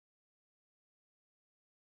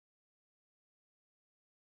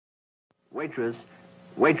Waitress,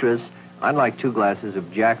 waitress, I'd like 2 glasses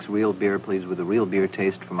of JAX real beer, please, with a real beer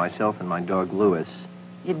taste for myself and my dog, Louis.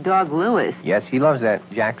 Your dog, Louis? Yes, he loves that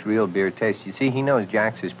JAX real beer taste. You see, he knows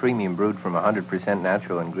JAX is premium brewed from 100%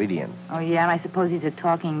 natural ingredients. Oh, yeah, and I suppose he's a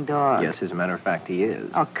talking dog. Yes, as a matter of fact, he is.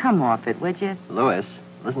 Oh, come off it, would you? Louis,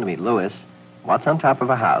 listen to me, Louis. What's on top of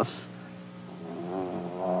a house?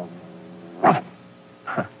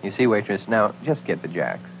 You see, waitress, now just get the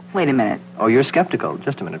JAX. Wait a minute. Oh, you're skeptical.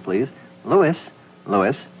 Just a minute, please. Louis,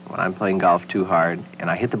 when I'm playing golf too hard and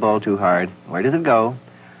I hit the ball too hard, where does it go?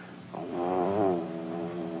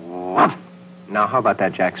 Now, how about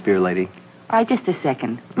that JAX beer, lady? All right, just a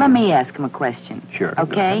second. Let me ask him a question. Sure.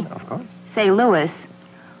 Okay? Of course. Say, Louis,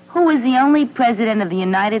 who was the only president of the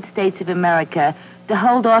United States of America to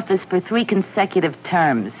hold office for 3 consecutive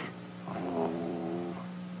terms?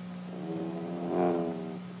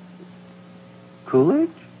 Coolidge?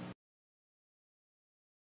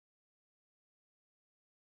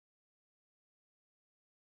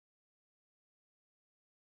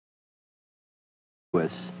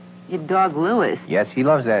 Louis. Your dog, Louis? Yes, he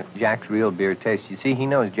loves that JAX real beer taste. You see, he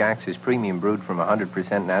knows JAX is premium brewed from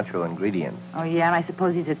 100% natural ingredients. Oh, yeah, and I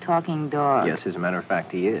suppose he's a talking dog. Yes, as a matter of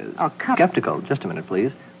fact, he is. Oh, come... Skeptical. Just a minute,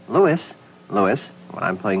 please. Louis, when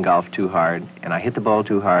I'm playing golf too hard and I hit the ball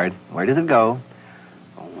too hard, where does it go?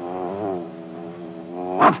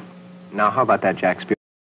 Now, how about that JAX beer?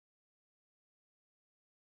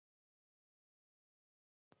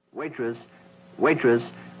 Waitress,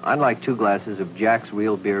 I'd like 2 glasses of JAX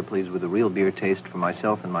real beer, please, with a real beer taste for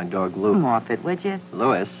myself and my dog, Louis. Come off it, would you?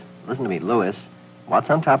 Louis, listen to me, Louis. What's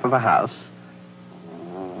on top of a house?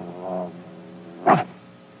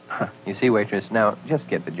 You see, waitress, now just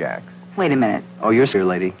get the JAX. Wait a minute. Oh, you're here,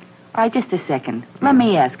 lady. All right, just a second. Let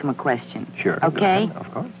me ask him a question. Sure. Okay?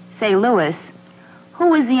 Of course. Say, Louis, who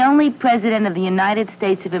was the only president of the United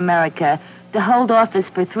States of America to hold office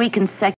for 3 consecutive